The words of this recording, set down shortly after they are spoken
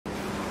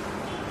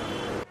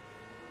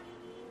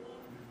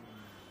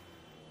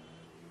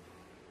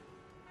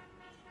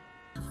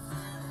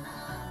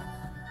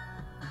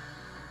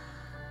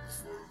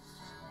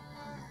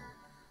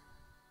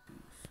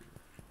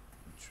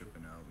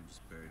tripping out. We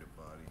just buried a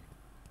body.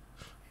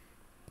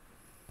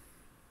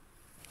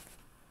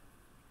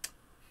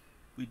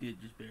 We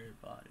did just bury a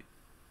body.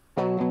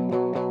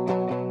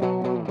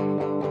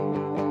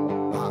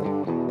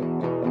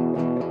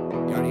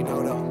 You already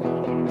know though.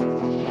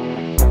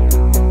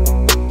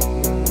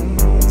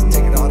 Let's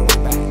take it all the way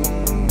back.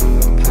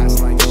 Past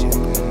life shit.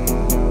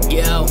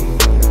 Yo,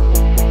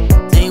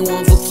 ain't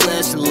one for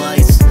flashing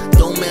lights.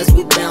 Don't mess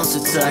with bouncer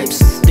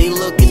types. They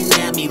looking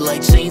at me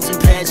like chains and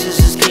patches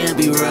just can't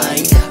be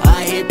right.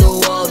 I hit the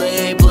wall,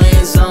 they ain't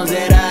playing songs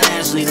that I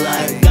actually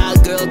like. Got a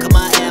girl, cut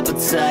my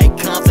appetite.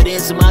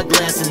 Confidence in my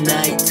glass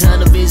tonight.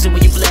 Ton of vision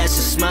when you flash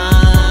a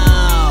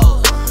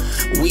smile.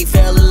 We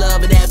fell in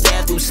love in that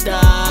bathroom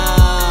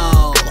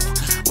style.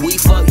 We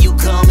fuck, you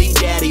call me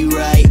daddy,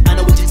 right? I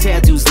know what your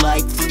tattoo's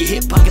like. From your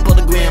hip pocket, pull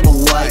the gram of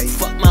white.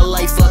 Fuck my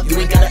life up, you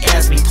ain't gotta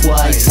ask me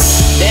twice.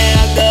 There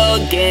I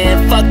go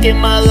again, fucking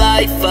my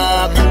life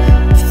up.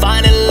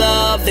 Finding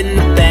love in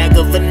the back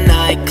of a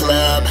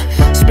nightclub.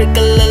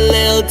 Sprinkle a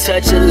little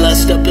touch of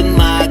lust up in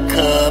my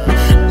cup.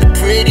 The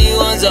pretty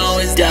ones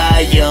always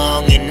die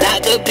young. And I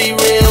could be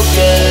real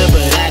good,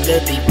 but I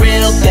could be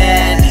real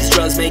bad. These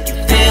drugs make you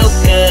feel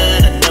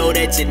good, I know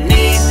that you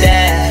need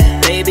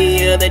that.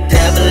 Baby, you're the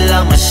devil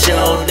on my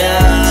shoulder.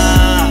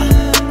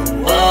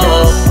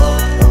 Whoa.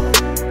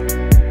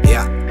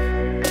 Yeah,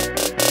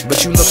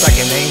 but you look like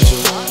an angel.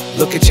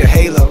 Look at your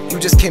halo, you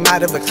just came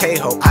out of a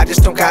K-hole. I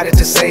just don't got it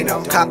to say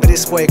no. Cop it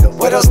is fuego,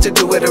 what else to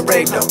do with a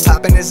radio?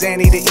 Popping a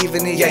Zanny to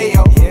even the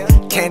yayo.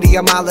 Candy,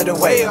 I'm all of the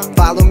way up.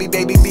 Follow me,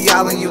 baby, be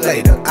all on you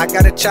later. I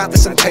got a chop for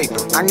some paper,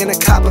 I'm gonna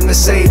cop a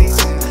Mercedes.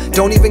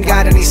 Don't even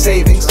got any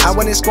savings. I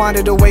went and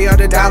squandered away all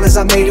the dollars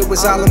I made. It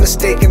was all a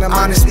mistake and I'm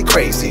honestly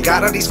crazy.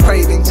 Got all these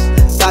cravings,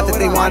 thought that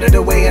they wandered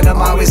away and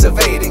I'm always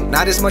evading.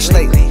 Not as much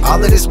lately,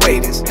 all of this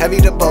weight is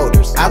heavy to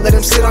boulders. I let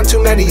him sit on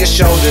too many a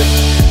shoulder.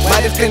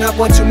 Might have pinned up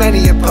one too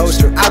many a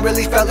poster. I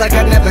really felt like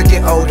I'd never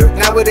get older.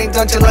 Now it ain't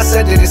done till I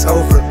said it is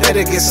over.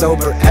 Better get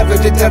sober, ever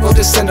the devil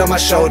descend on my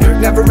shoulder.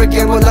 Never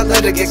again will I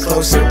let her get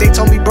closer. They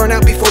told me burn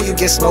out before you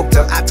get smoked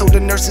up. I told the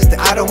nurses that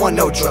I don't want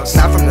no drugs.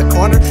 Not from the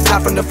corner,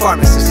 not from the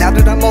pharmacist. Now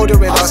that I'm older,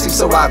 it all seems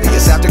so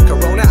obvious. After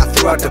Corona, I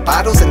threw out the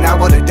bottles, and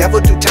now all the devil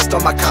do test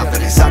on my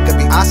confidence. I could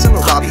be awesome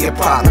or I'll be a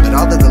problem, but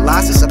all of the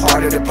losses are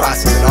part of the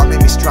process. It all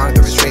made me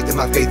stronger, it's strength in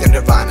my faith in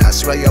Nirvana. I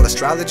swear y'all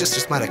astrologists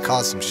just might have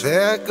called some shit.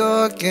 There I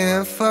go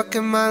again,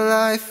 fucking my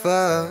life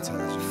up.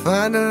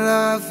 Finding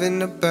love in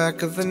the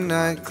back of a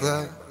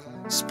nightclub.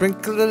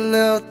 Sprinkle a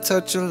little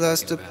touch of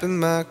lust up in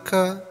my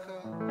cup.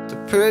 The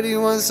pretty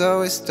ones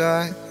always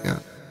die, yeah.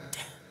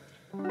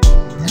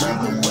 Love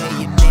the way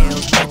your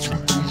nails touch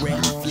with the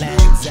red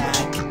flags. I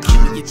can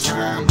kill your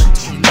time,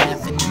 but you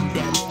laughing and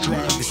that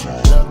drags.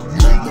 Love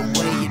the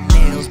way your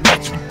nails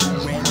touch with the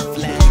red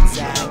flags.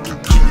 I can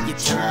kill your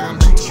time,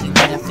 but you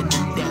laughing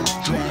and that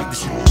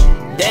drags.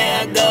 There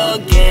I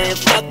go again,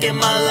 fucking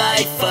my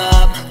life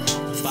up.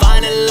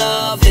 Finding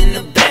love in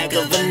the back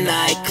of a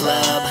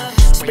nightclub.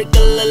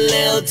 Sprinkle a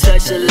little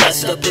touch of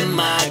lust up in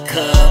my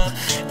cup.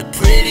 The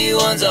pretty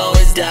ones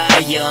always die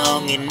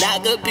young. And I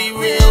could be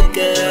real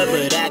good,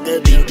 but I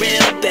could be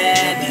real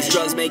bad. These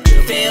drugs make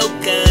you feel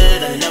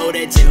good, I know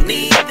that you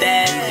need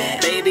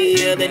that. Baby,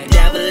 you're the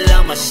devil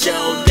on my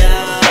shoulder.